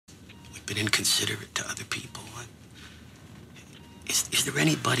been inconsiderate to other people. Is there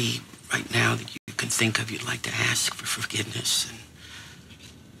anybody right now that you can think of you'd like to ask for forgiveness and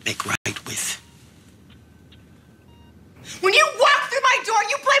make right with? When you walk through my door,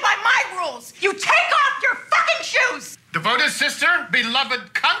 you play by my rules. You take off your fucking shoes. Devoted sister,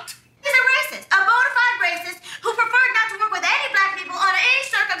 beloved cunt. He's a racist, a bona fide racist who preferred not to work with any black people under any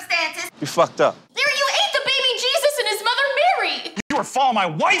circumstances. You fucked up. Larry, you ate the baby Jesus and his mother Mary. You were following my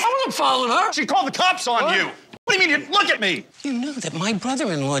wife? I wasn't following her. She called the cops on you. What do you mean? Look at me. You knew that my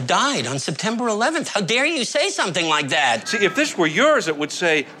brother-in-law died on September 11th. How dare you say something like that? See, if this were yours, it would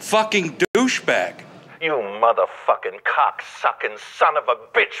say fucking douchebag. You motherfucking cock-sucking son of a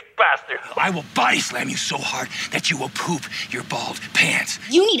bitch bastard. I will body slam you so hard that you will poop your bald pants.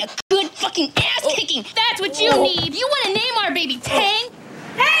 You need a good fucking ass kicking. That's what you need. You want to name our baby Tang?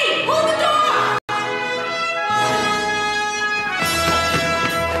 Hey, hold the door!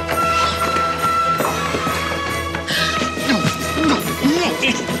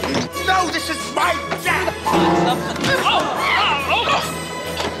 No, this is my dad.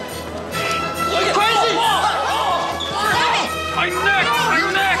 Crazy! My neck! My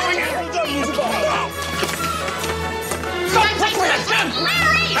neck! Stop pushing it, Jim!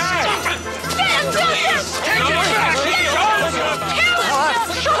 Larry! Hey! Jim, Take it back!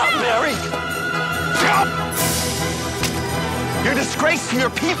 Shut up, Mary. You're a disgrace to your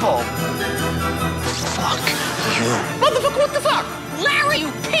people. Fuck you. Motherfucker, what the fuck? Larry,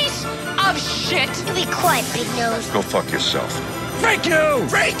 you piece of shit! You be quiet, big nose. Go fuck yourself. Freak you!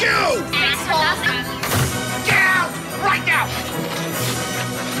 Freak you! Asshole! Get out! Right now!